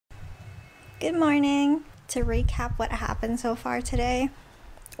Good morning. To recap what happened so far today,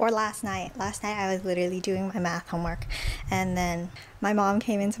 or last night. Last night I was literally doing my math homework, and then my mom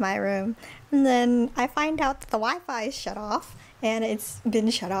came into my room, and then I find out that the Wi-Fi is shut off, and it's been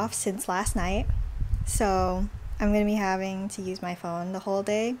shut off since last night. So I'm gonna be having to use my phone the whole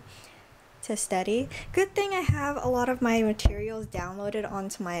day to study. Good thing I have a lot of my materials downloaded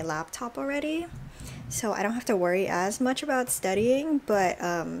onto my laptop already, so I don't have to worry as much about studying, but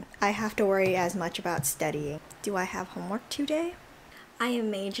I have to worry as much about studying. Do I have homework today? I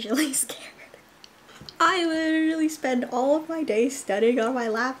am majorly scared. I literally spend all of my day studying on my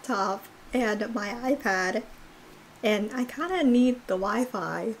laptop and my iPad, and I kind of need the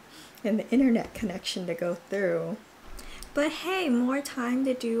Wi-Fi and the internet connection to go through. But hey, more time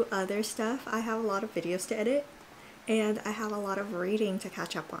to do other stuff. I have a lot of videos to edit, and I have a lot of reading to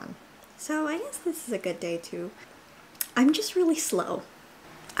catch up on. So I guess this is a good day too. I'm just really slow.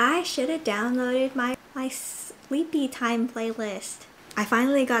 I should have downloaded my sleepy time playlist. I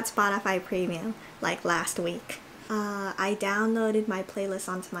finally got Spotify Premium like last week. I downloaded my playlist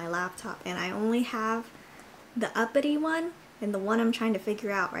onto my laptop, and I only have the uppity one and the one I'm trying to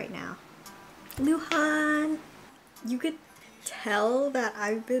figure out right now. Luhan! You could tell that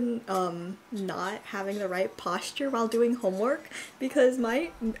I've been not having the right posture while doing homework because my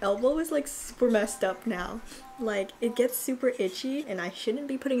elbow is like super messed up now. Like, it gets super itchy and I shouldn't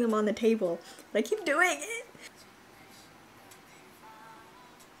be putting them on the table, but I keep doing it.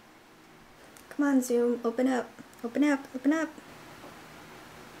 Come on, Zoom, open up, open up, open up.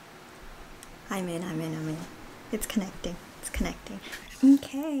 I'm in. It's connecting, it's connecting.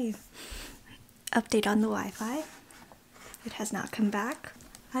 Okay, update on the Wi-Fi. It has not come back.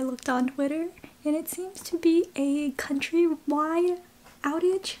 I looked on Twitter and it seems to be a countrywide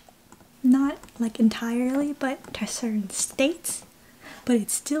outage. Not like entirely, but to certain states. But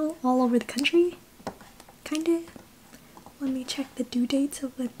it's still all over the country. Kinda. Let me check the due dates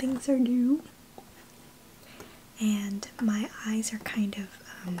of when things are due. And my eyes are kind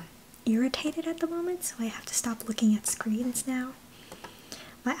of irritated at the moment, so I have to stop looking at screens now.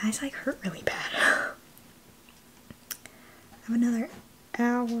 My eyes like hurt really bad. I have another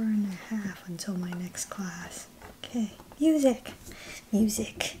hour and a half until my next class. Okay, music.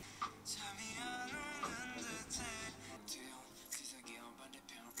 Music.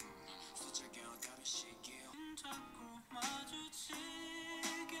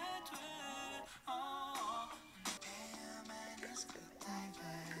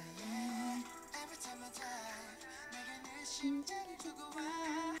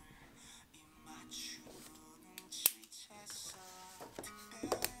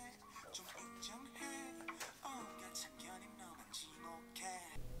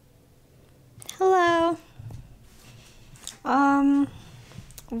 Hello.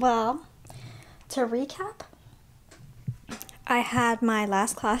 Well, to recap, I had my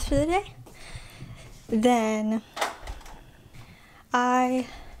last class for the day. Then I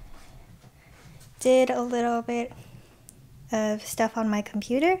did a little bit of stuff on my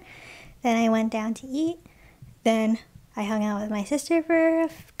computer. Then I went down to eat. Then I hung out with my sister for a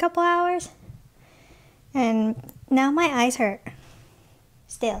couple hours. And now my eyes hurt.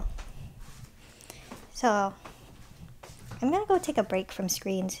 Still. So I'm gonna go take a break from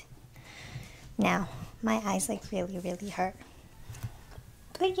screens now. My eyes like really hurt.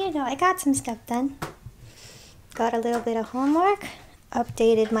 But you know, I got some stuff done. Got a little bit of homework.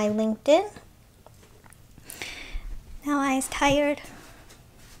 Updated my LinkedIn. Now eyes tired.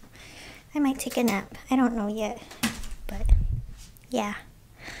 I might take a nap. I don't know yet. But yeah.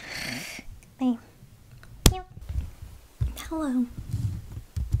 Bye. Hello.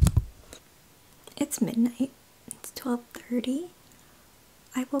 It's midnight. It's 12:30.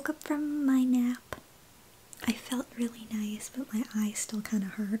 I woke up from my nap. I felt really nice, but my eyes still kind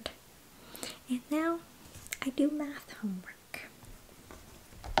of hurt. And now I do math homework.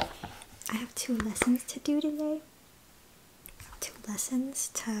 I have 2 lessons to do today. 2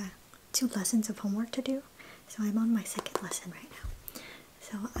 lessons of homework to do. So I'm on my 2nd lesson right now.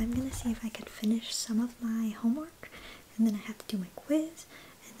 So I'm gonna see if I can finish some of my homework, and then I have to do my quiz,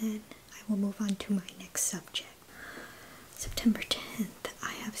 and then I will move on to my next subject. September 10th,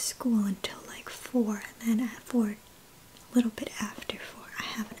 I have school until like 4, and then for a little bit after 4, I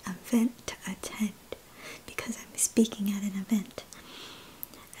have an event to attend because I'm speaking at an event.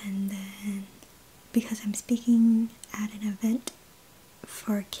 And then because I'm speaking at an event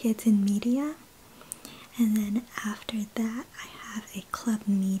for kids in media, and then after that I have a club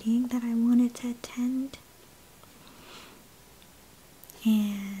meeting that I wanted to attend.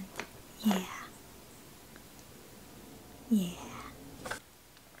 And yeah.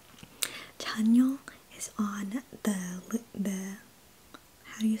 Chanyeol is on the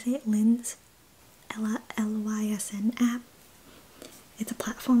how do you say it? LYSN app. It's a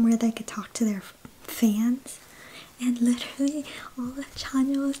platform where they could talk to their fans, and literally all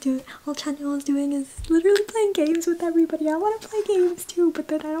Chanyeol is doing is literally playing games with everybody. I want to play games too, but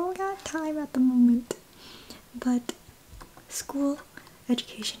then I don't got time at the moment. But school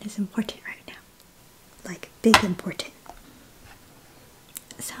education is important right now, like big important.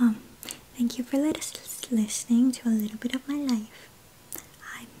 So thank you for listening to a little bit of my life.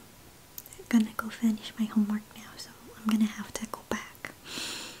 I'm gonna go finish my homework now, so I'm gonna have to go back.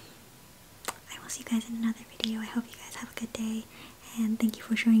 I will see you guys in another video. I hope you guys have a good day, and thank you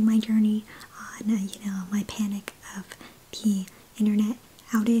for sharing my journey on, my panic of the internet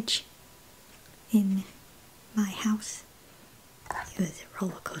outage in my house. It was a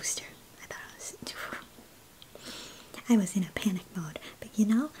roller coaster. I was in a panic mode, but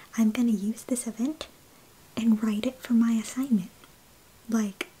I'm gonna use this event and write it for my assignment.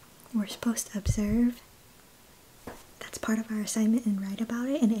 Like, we're supposed to observe. That's part of our assignment, and write about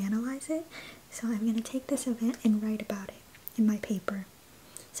it and analyze it. So I'm gonna take this event and write about it in my paper.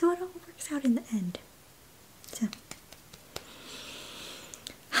 So it all works out in the end. So,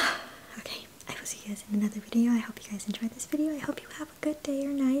 okay, I will see you guys in another video. I hope you guys enjoyed this video. I hope you have a good day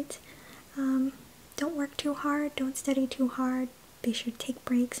or night. Don't work too hard, don't study too hard, be sure to take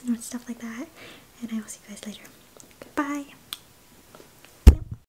breaks and stuff like that, and I will see you guys later. Goodbye!